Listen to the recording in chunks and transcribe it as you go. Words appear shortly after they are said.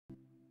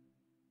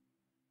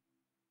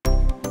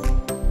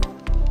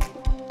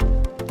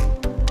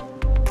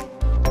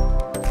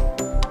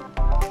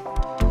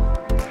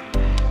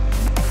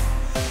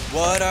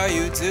What are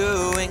you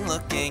doing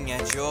looking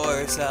at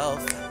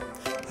yourself?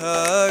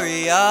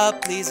 Hurry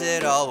up, please,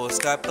 it all will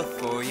start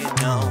before you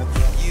know.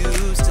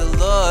 Used to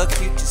look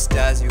cute just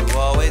as you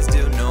always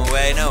do. No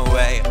way,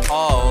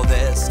 all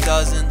this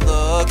doesn't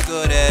look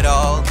good at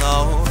all,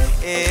 no.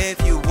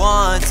 If you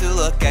want to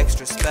look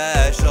extra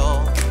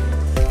special,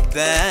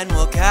 then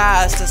we'll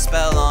cast a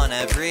spell on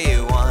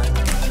everyone.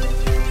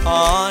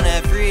 On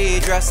every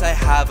dress I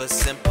have a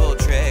simple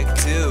trick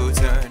to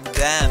turn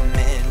them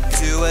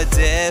into a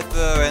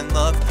different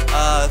look,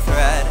 a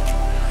thread.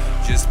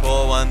 Just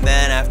pull one,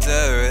 then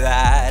after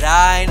that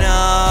I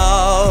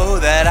know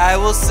that I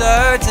will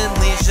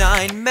certainly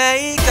shine.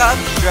 Makeup,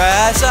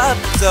 dress up,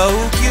 so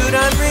cute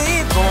I'm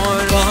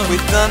reborn.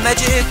 With the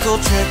magical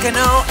trick I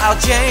know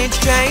I'll change.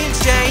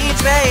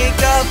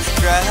 Makeup,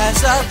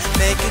 dress up,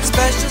 make it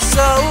special,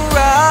 so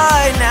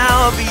right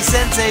now be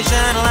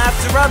sensational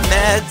after a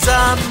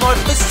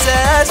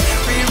metamorphosis.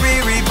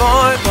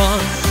 Reborn.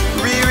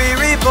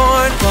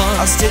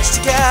 I'll stitch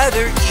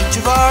together each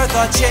of our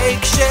thoughts,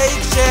 shake.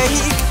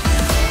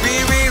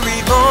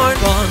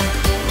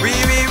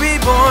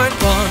 Reborn.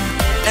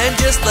 And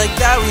just like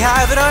that we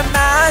have it, our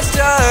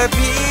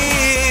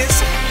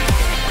masterpiece.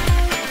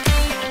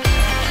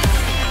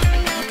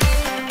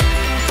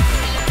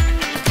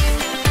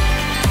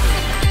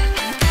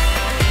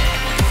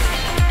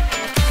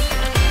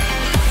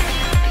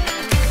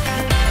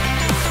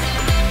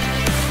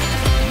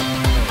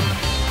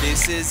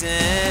 This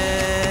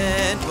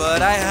isn't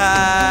what I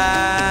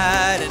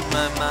had in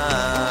my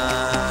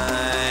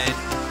mind.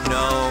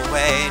 No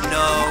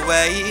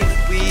way,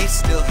 we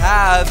still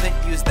haven't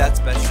used that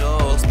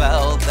special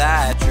spell,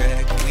 that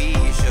trick. We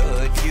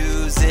should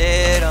use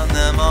it on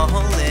them all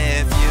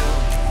if you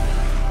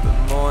put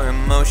more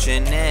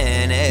emotion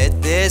in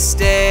it. This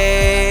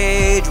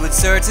stage would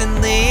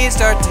certainly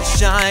start to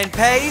shine.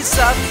 Pace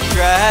up,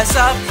 dress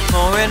up,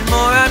 more and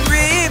more I'm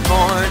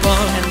reborn.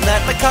 And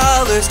let my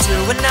colors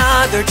to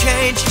another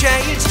change.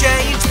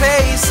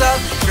 Pace up,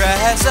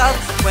 dress up,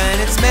 when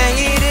it's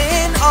made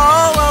in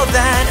all, well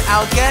then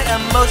I'll get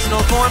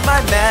emotional for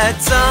my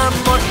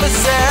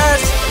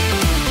metamorphosis.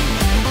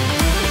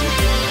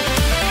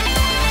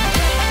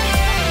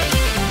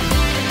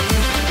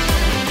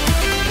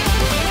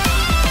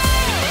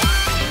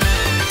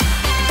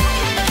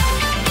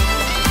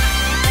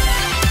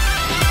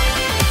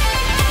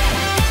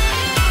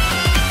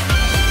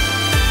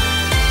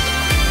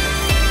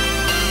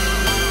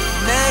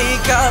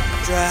 Makeup,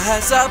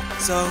 dress up,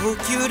 so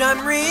cute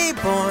I'm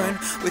reborn.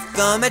 With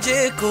the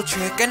magical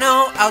trick I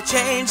know I'll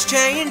change.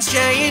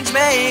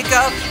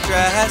 Makeup,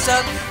 dress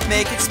up,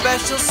 make it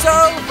special, so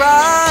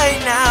right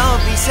now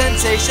be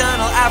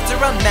sensational after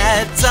a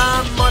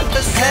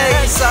metamorphosis.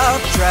 Pace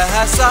up,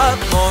 dress up,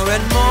 more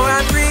and more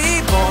I'm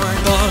reborn.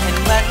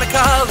 And let my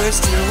colors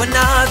to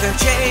another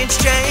change.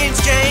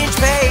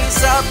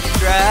 Pace up,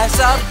 dress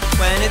up,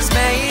 when it's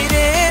made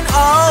in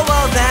all,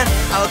 well then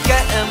I'll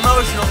get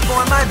emotional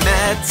for my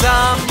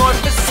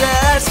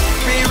metamorphosis.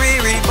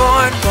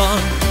 Reborn.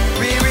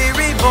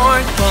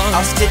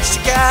 I'll stitch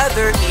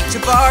together each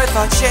of our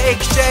thoughts,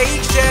 shake.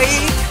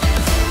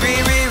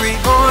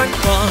 Reborn.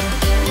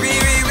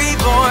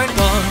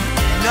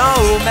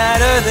 No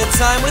matter the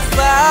time, with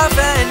laugh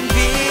and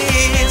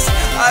peace,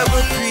 I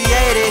will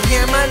create it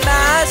here, my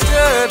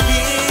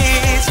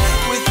masterpiece.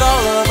 With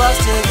all of us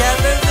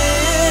together.